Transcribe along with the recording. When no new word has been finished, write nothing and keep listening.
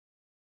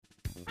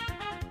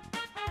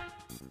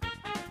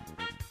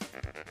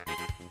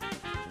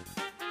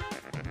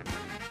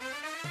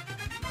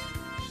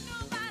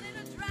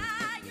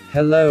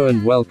Hello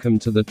and welcome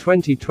to the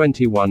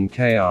 2021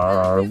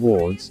 KRR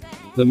Awards,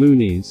 the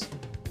Moonys.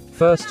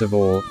 First of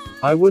all,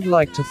 I would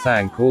like to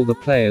thank all the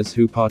players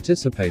who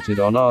participated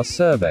on our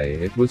survey.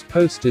 It was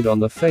posted on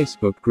the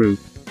Facebook group,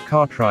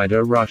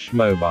 Kartrider Rush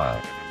Mobile.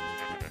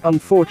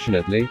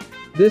 Unfortunately,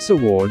 this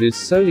award is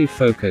solely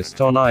focused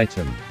on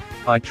item.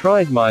 I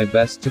tried my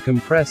best to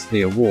compress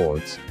the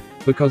awards,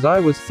 because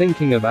I was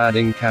thinking of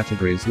adding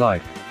categories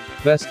like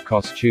Best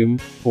Costume,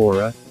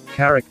 Aura,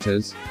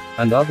 Characters,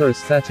 and other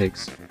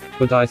aesthetics,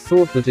 but I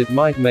thought that it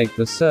might make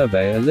the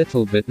survey a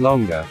little bit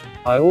longer.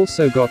 I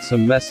also got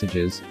some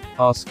messages,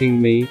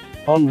 asking me,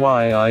 on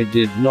why I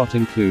did not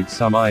include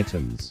some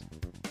items.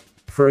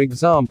 For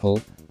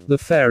example, the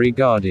Fairy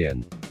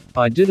Guardian.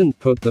 I didn't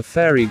put the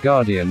Fairy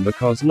Guardian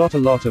because not a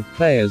lot of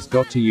players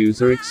got to use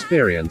or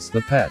experience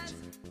the pet.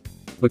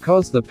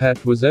 Because the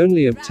pet was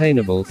only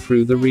obtainable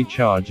through the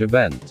recharge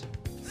event.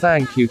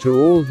 Thank you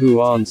to all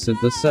who answered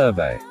the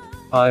survey.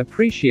 I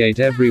appreciate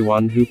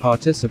everyone who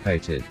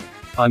participated.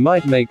 I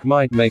might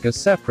make a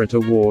separate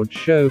award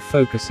show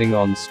focusing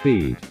on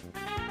speed.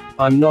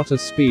 I'm not a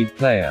speed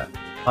player.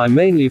 I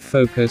mainly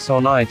focus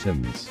on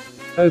items.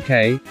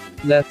 Okay,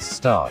 let's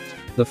start.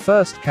 The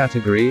first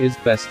category is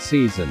Best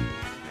Season.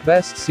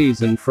 Best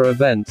Season for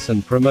events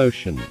and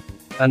promotion.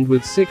 And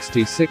with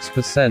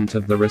 66%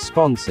 of the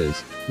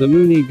responses, the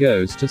Moony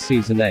goes to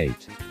Season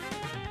 8.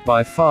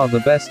 By far the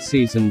best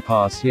season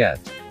pass yet.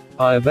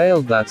 I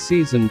availed that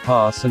season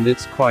pass and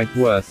it's quite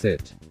worth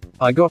it.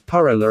 I got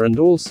Parola and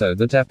also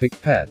that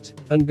epic pet,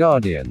 and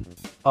Guardian.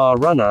 Our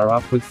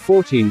runner-up with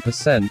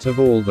 14% of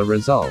all the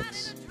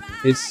results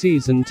is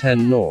Season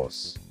 10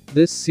 Norse.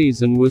 This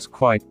season was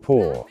quite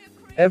poor.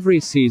 Every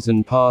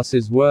season pass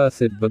is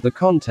worth it, but the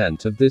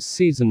content of this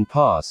season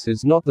pass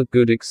is not that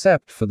good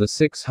except for the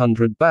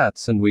 600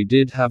 bats, and we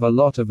did have a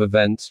lot of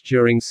events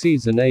during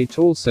Season 8.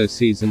 Also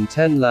Season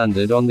 10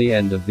 landed on the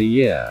end of the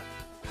year.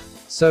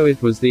 So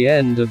it was the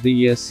end of the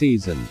year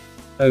season.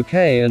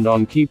 Okay, and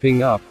on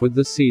keeping up with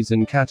the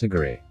season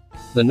category.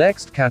 The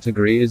next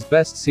category is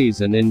Best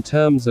Season in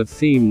terms of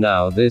theme.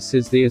 Now this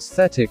is the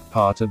aesthetic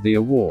part of the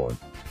award.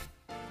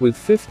 With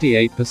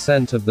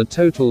 58% of the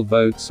total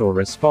votes or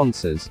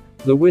responses,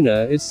 the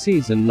winner is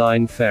Season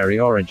 9 Fairy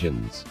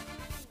Origins.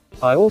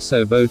 I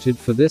also voted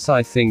for this.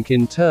 I think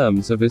in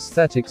terms of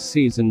aesthetics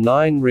Season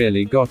 9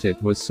 really got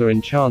it. Was so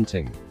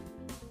enchanting.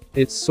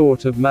 It's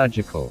sort of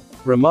magical.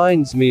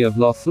 Reminds me of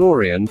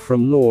Lothlorien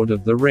from Lord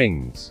of the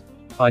Rings.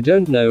 I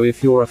don't know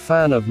if you're a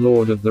fan of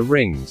Lord of the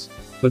Rings,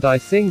 but I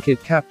think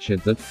it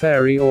captured that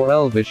fairy or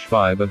elvish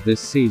vibe of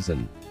this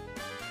season.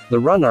 The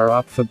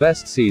runner-up for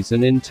Best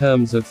Season in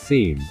terms of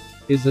theme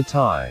is a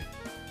tie.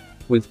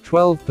 With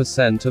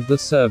 12% of the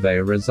survey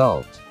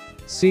result.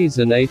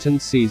 Season 8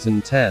 and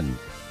Season 10.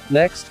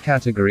 Next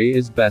category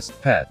is Best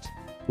Pet.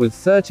 With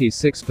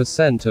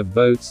 36% of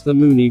votes, the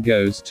Moony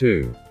goes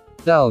to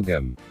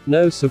Dalgam.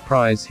 No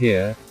surprise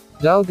here.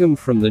 Dalgam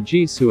from the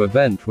Jisoo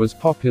event was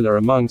popular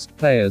amongst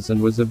players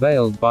and was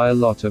availed by a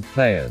lot of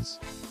players.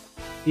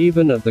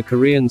 Even at the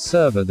Korean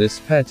server this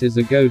pet is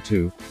a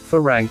go-to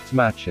for ranked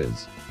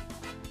matches.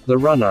 The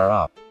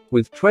runner-up,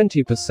 with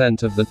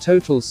 20% of the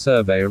total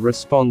survey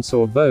response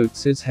or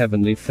votes, is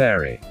Heavenly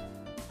Fairy.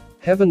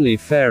 Heavenly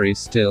Fairy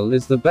still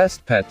is the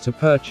best pet to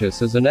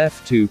purchase as an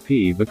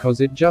F2P because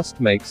it just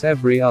makes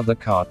every other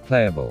card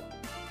playable.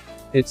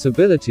 Its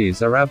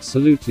abilities are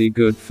absolutely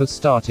good for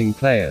starting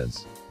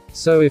players.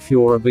 So if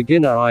you're a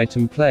beginner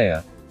item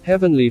player,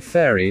 Heavenly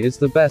Fairy is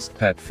the best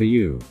pet for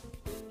you.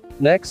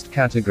 Next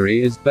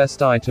category is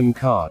Best Item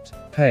Cart,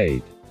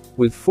 paid.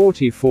 With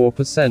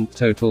 44%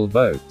 total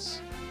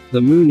votes. The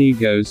Moony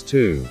goes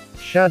to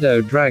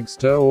Shadow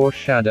Dragster or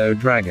Shadow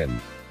Dragon.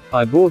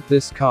 I bought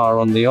this car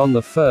on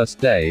the first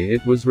day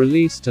it was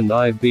released and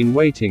I've been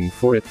waiting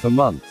for it for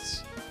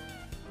months.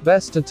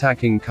 Best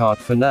attacking cart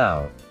for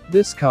now.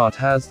 This cart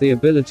has the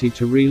ability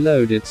to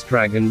reload its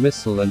dragon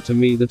missile, and to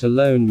me that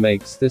alone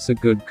makes this a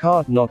good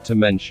cart, not to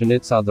mention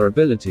its other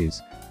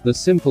abilities. The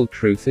simple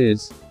truth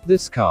is,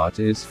 this cart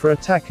is for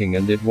attacking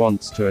and it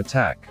wants to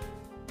attack.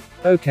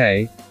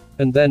 Okay.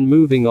 And then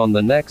moving on,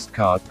 the next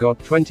cart got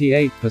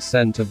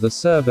 28% of the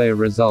survey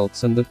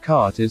results and that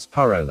cart is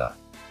Parola.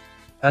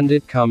 And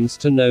it comes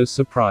to no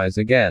surprise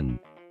again.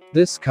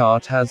 This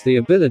cart has the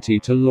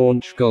ability to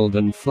launch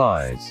golden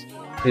flies.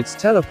 Its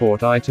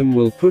teleport item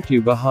will put you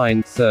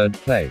behind third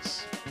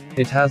place.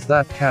 It has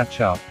that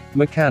catch-up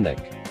mechanic.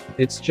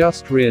 It's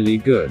just really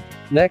good.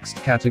 Next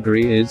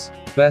category is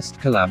Best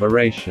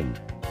Collaboration.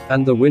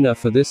 And the winner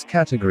for this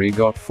category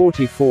got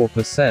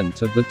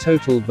 44% of the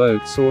total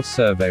votes or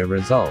survey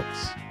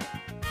results.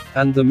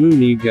 And the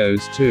Moony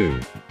goes to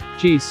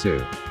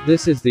Jisoo.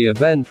 This is the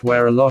event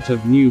where a lot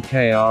of new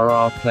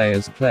KRR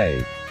players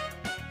played.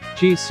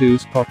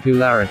 Jisoo's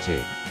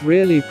popularity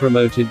really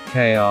promoted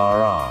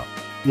KRR.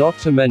 Not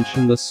to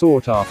mention the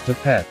sought-after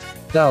pet,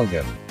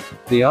 Dalgam.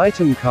 The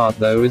item cart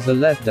though is a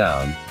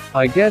letdown.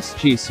 I guess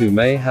Jisoo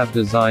may have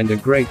designed a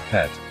great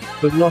pet,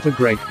 but not a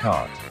great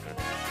cart.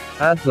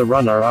 Add the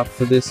runner-up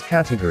for this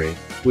category,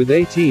 with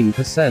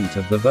 18%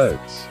 of the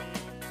votes.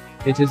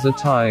 It is a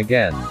tie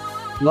again.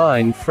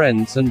 Line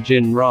Friends and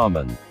Gin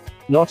Ramen.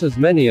 Not as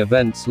many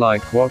events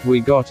like what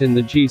we got in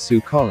the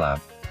Jisoo collab,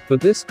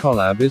 but this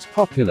collab is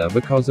popular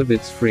because of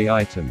its free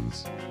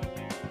items.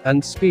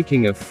 And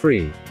speaking of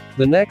free,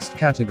 the next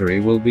category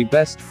will be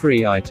best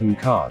free item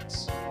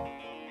carts.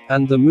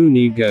 And the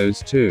Moony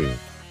goes to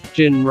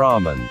Gin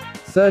Ramen.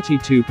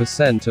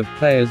 32% of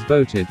players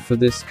voted for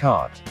this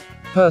cart.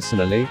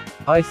 Personally,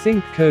 I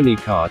think Coney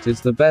cart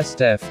is the best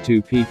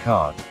F2P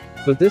cart,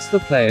 but this the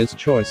player's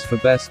choice for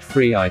best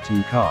free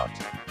item cart.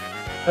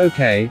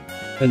 Okay,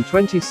 and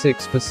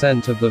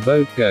 26% of the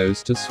vote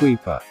goes to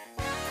Sweeper.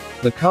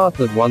 The cart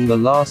that won the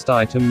last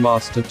item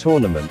master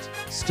tournament,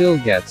 still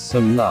gets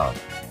some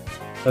love.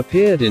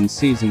 Appeared in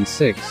Season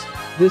 6,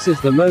 this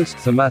is the most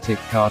thematic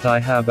cart I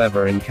have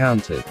ever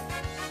encountered.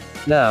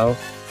 Now,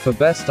 for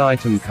best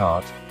item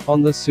cart,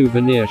 on the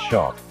souvenir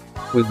shop.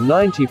 With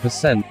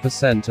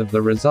 90% of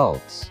the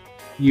results.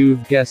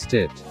 You've guessed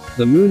it.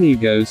 The Moony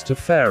goes to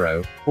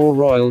Pharaoh, or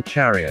Royal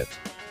Chariot.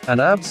 An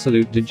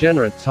absolute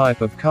degenerate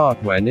type of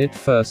cart when it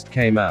first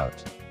came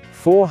out.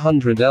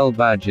 400L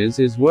badges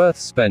is worth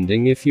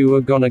spending if you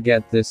are gonna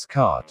get this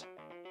cart.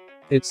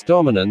 Its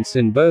dominance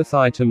in both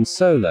items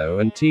solo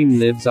and team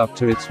lives up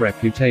to its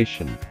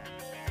reputation.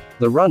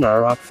 The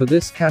runner-up for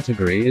this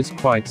category is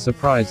quite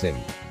surprising.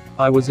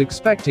 I was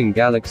expecting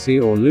Galaxy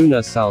or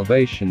Lunar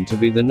Salvation to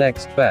be the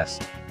next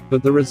best,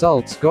 but the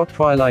results got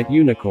Twilight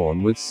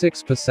Unicorn with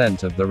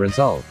 6% of the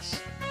results.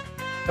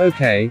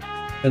 Okay,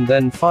 and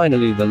then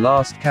finally the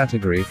last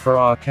category for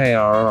our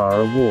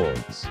KRR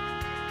awards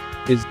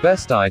is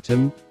best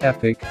item,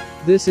 epic.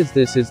 This is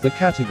the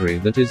category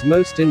that is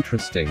most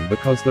interesting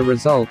because the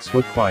results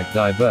were quite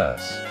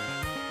diverse.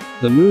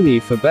 The Moony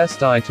for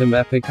best item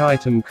epic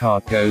item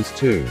cart goes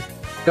to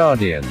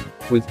Guardian,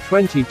 with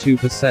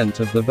 22%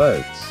 of the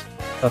votes.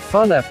 A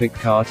fun epic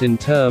cart in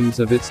terms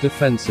of its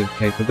defensive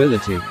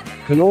capability,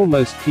 can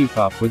almost keep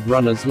up with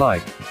runners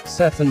like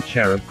Seth and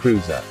Cherub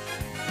Cruiser.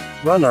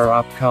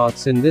 Runner-up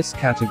carts in this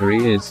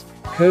category is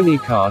Coney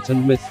cart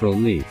and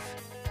Mithril Leaf.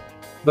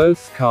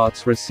 Both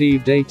carts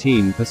received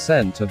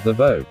 18% of the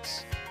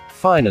votes.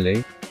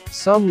 Finally,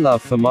 some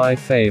love for my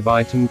fave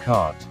item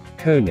cart,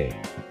 Coney.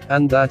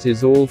 And that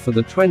is all for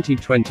the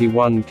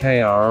 2021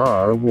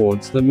 KRR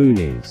Awards, the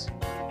Moonies.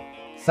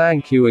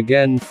 Thank you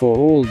again for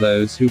all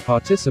those who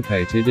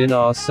participated in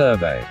our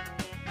survey.